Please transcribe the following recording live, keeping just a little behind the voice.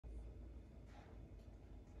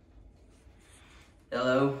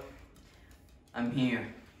Hello? I'm here.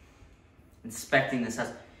 Inspecting this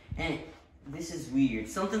house. And this is weird.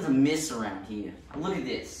 Something's amiss around here. Look at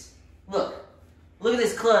this. Look. Look at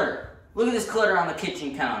this clutter. Look at this clutter on the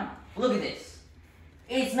kitchen counter. Look at this.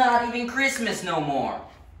 It's not even Christmas no more.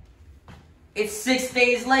 It's 6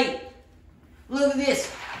 days late. Look at this.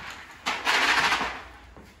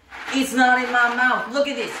 It's not in my mouth. Look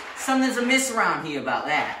at this. Something's amiss around here about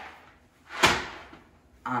that.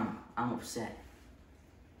 I'm upset.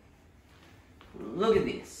 Look at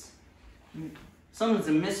this. Something's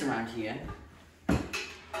amiss around here.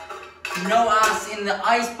 No ice in the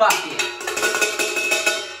ice bucket.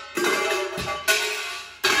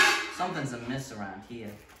 Something's amiss around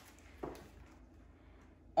here.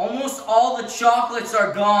 Almost all the chocolates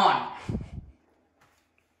are gone.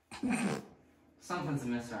 Something's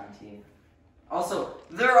amiss around here. Also,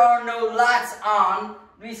 there are no lights on.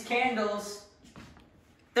 These candles,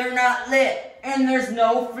 they're not lit. And there's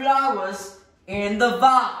no flowers in the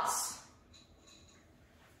vase.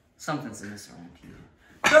 Something's amiss around here.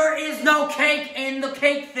 There is no cake in the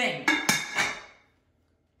cake thing.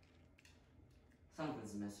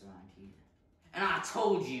 Something's amiss around here. And I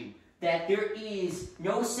told you that there is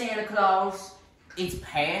no Santa Claus. It's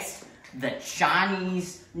past the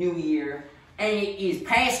Chinese New Year. And it is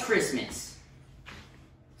past Christmas.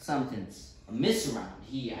 Something's amiss around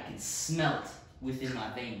here. I can smell it within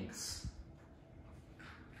my veins.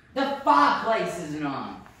 The fireplace isn't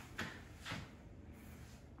on.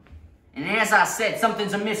 And as I said,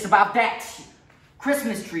 something's amiss about that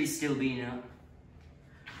Christmas tree still being up.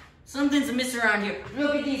 Something's amiss around here.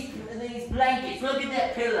 Look at these blankets. Look at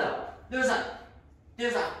that pillow. There's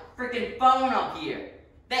a freaking phone up here.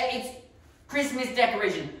 It's Christmas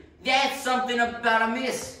decoration. That's something about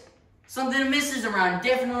amiss. Something amiss is around,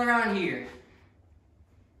 definitely around here.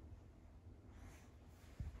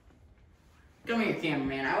 Come here,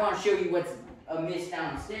 cameraman. I want to show you what's amiss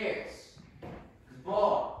downstairs.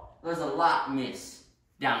 Boy, there's a lot amiss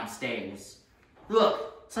downstairs.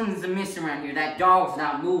 Look, something's amiss around here. That dog's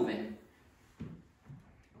not moving.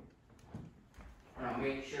 I'm gonna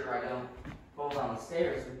make sure I don't fall down the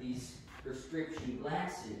stairs with these prescription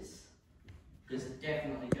glasses. Because I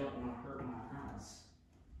definitely don't want to hurt my eyes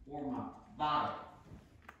or my body.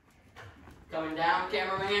 Coming down,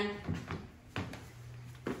 cameraman.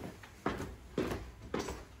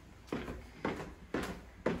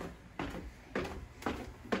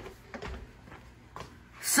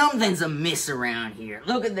 Something's amiss around here.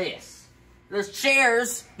 Look at this. There's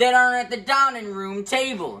chairs that aren't at the dining room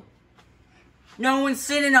table. No one's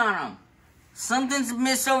sitting on them. Something's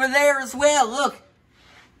amiss over there as well. Look.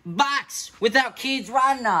 Bikes without kids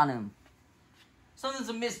riding on them. Something's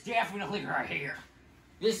amiss definitely right here.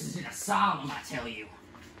 This is an asylum, I tell you.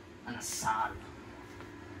 An asylum.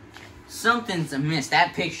 Something's amiss.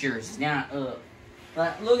 That picture is not up.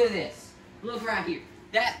 But look at this. Look right here.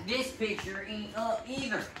 This picture ain't up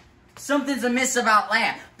either. Something's amiss about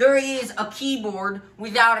that. There is a keyboard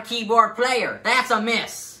without a keyboard player. That's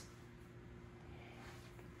amiss.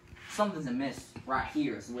 Something's amiss right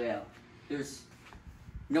here as well. There's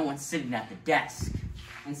no one sitting at the desk.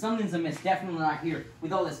 And something's amiss definitely right here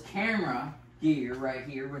with all this camera gear right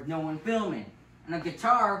here with no one filming. And a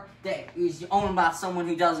guitar that is owned by someone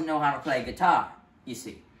who doesn't know how to play guitar, you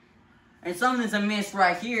see. And something's amiss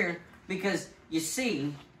right here because, you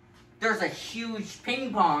see, there's a huge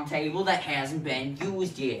ping pong table that hasn't been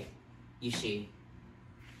used yet, you see.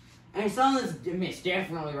 And something's amiss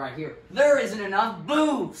definitely right here. There isn't enough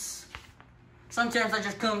booze. Sometimes I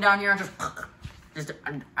just come down here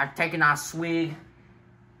and I take a nice swig.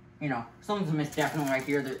 You know, something's amiss definitely right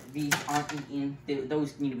here. These aren't in.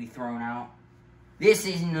 Those need to be thrown out. This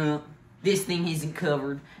isn't up. This thing isn't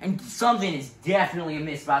covered. And something is definitely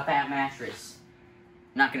amiss about that mattress.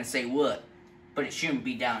 Not going to say what, but it shouldn't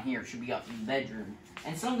be down here. It should be up in the bedroom.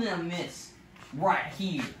 And something amiss right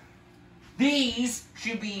here. These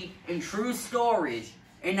should be in true storage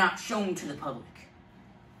and not shown to the public.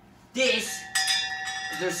 There's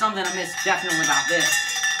something amiss definitely about this.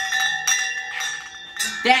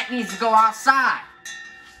 That needs to go outside.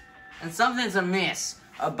 And something's amiss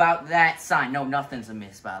about that sign. No, nothing's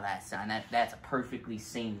amiss about that sign. That's a perfectly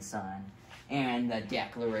sane sign. And the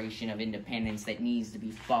Declaration of Independence that needs to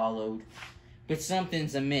be followed. But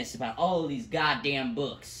something's amiss about all of these goddamn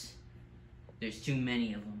books. There's too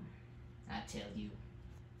many of them, I tell you.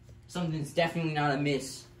 Something's definitely not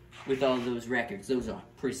amiss with all those records. Those are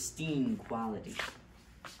pristine quality.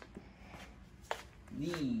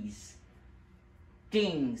 These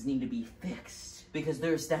things need to be fixed because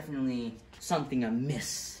there's definitely something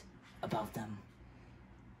amiss about them.